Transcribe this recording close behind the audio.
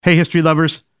Hey, history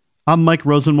lovers. I'm Mike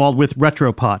Rosenwald with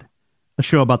Retropod, a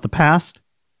show about the past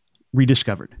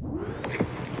rediscovered.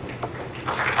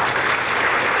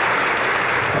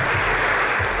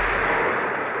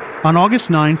 On August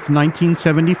 9th,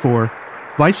 1974,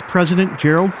 Vice President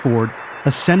Gerald Ford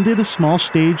ascended a small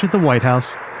stage at the White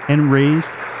House and raised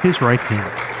his right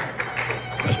hand.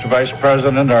 Mr. Vice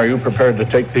President, are you prepared to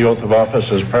take the oath of office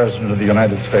as President of the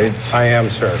United States? I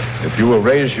am, sir. If you will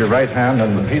raise your right hand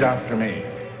and repeat after me.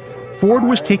 Ford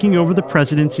was taking over the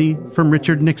presidency from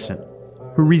Richard Nixon,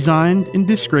 who resigned in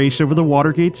disgrace over the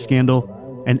Watergate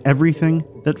scandal and everything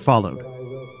that followed.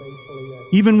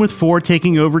 Even with Ford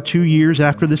taking over 2 years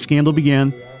after the scandal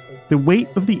began, the weight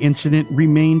of the incident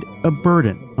remained a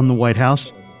burden on the White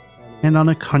House and on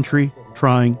a country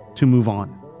trying to move on.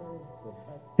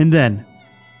 And then,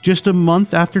 just a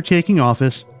month after taking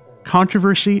office,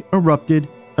 controversy erupted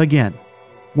again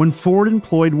when Ford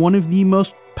employed one of the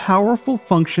most powerful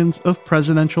functions of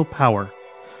presidential power,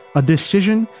 a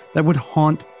decision that would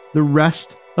haunt the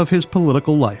rest of his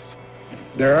political life.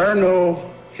 There are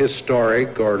no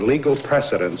historic or legal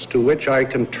precedents to which I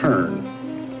can turn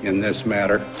in this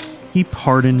matter. He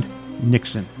pardoned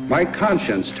Nixon. My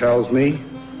conscience tells me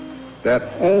that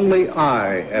only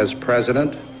I, as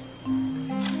president,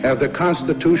 have the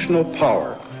constitutional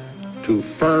power to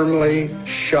firmly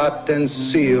shut and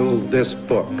seal this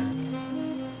book.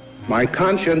 My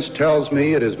conscience tells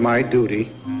me it is my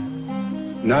duty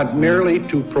not merely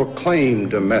to proclaim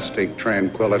domestic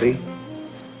tranquility,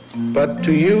 but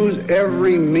to use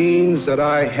every means that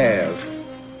I have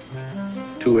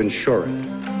to ensure it.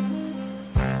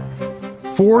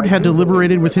 Ford had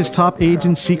deliberated with his top aides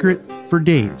in secret for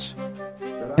days,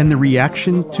 and the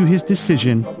reaction to his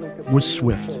decision was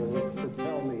swift.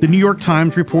 The New York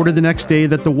Times reported the next day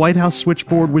that the White House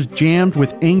switchboard was jammed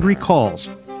with angry calls,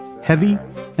 heavy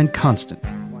and constant.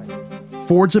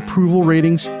 Ford's approval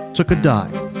ratings took a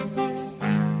dive.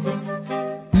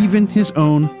 Even his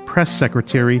own press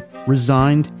secretary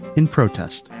resigned in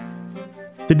protest.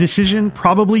 The decision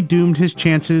probably doomed his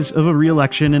chances of a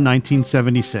re-election in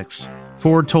 1976.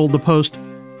 Ford told the Post,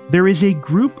 "There is a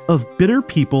group of bitter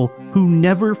people who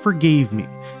never forgave me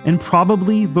and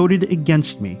probably voted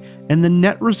against me, and the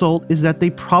net result is that they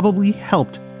probably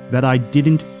helped that I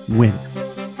didn't win."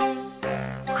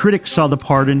 Critics saw the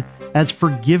pardon as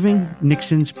forgiving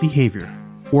Nixon's behavior,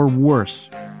 or worse,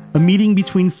 a meeting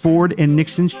between Ford and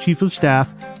Nixon's chief of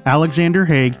staff, Alexander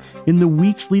Haig, in the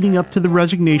weeks leading up to the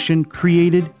resignation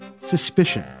created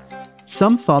suspicion.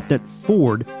 Some thought that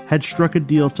Ford had struck a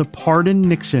deal to pardon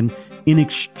Nixon in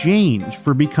exchange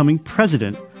for becoming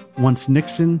president once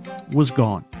Nixon was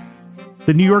gone.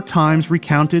 The New York Times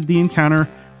recounted the encounter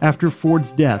after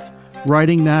Ford's death,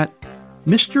 writing that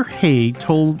Mr. Haig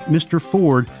told Mr.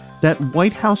 Ford that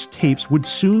White House tapes would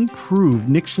soon prove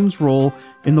Nixon's role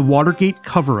in the Watergate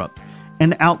cover-up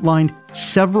and outlined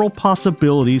several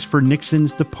possibilities for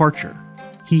Nixon's departure.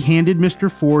 He handed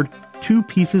Mr. Ford 2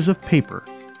 pieces of paper,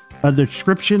 a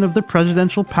description of the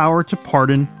presidential power to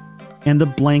pardon and a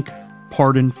blank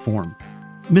pardon form.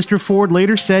 Mr. Ford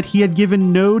later said he had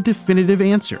given no definitive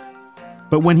answer,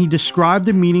 but when he described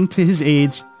the meeting to his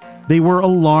aides, they were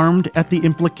alarmed at the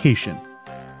implication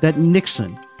that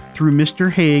Nixon, through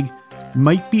Mr. Haig,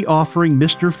 might be offering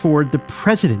Mr. Ford the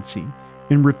presidency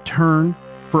in return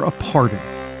for a pardon.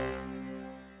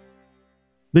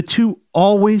 The two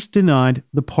always denied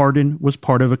the pardon was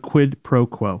part of a quid pro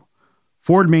quo.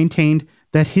 Ford maintained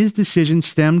that his decision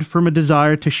stemmed from a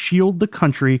desire to shield the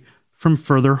country from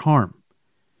further harm.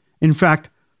 In fact,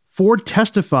 Ford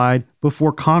testified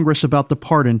before Congress about the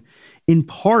pardon, in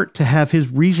part to have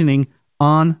his reasoning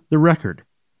on the record.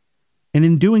 And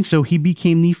in doing so, he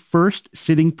became the first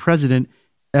sitting president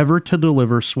ever to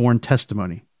deliver sworn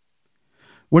testimony.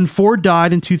 When Ford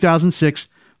died in 2006,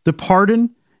 the pardon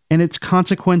and its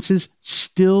consequences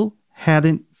still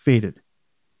hadn't faded.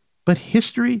 But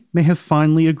history may have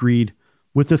finally agreed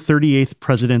with the 38th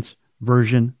president's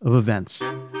version of events.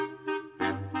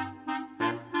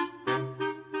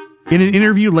 In an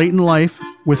interview late in life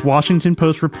with Washington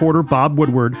Post reporter Bob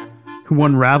Woodward, who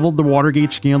unraveled the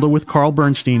Watergate scandal with Carl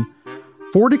Bernstein,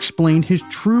 Ford explained his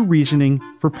true reasoning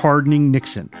for pardoning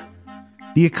Nixon.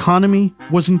 The economy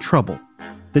was in trouble.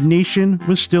 The nation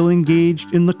was still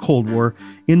engaged in the Cold War,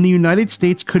 and the United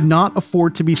States could not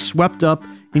afford to be swept up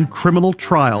in criminal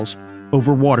trials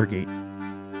over Watergate.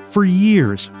 For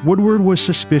years, Woodward was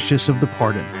suspicious of the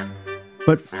pardon.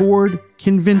 But Ford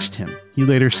convinced him, he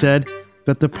later said,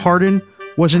 that the pardon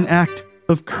was an act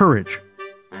of courage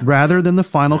rather than the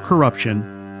final corruption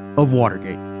of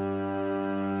Watergate.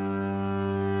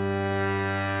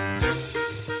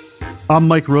 I'm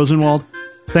Mike Rosenwald.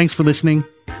 Thanks for listening.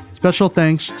 Special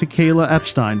thanks to Kayla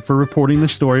Epstein for reporting the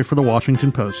story for the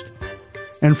Washington Post.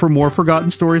 And for more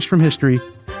forgotten stories from history,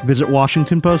 visit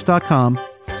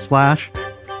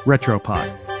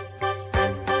WashingtonPost.com/retropod.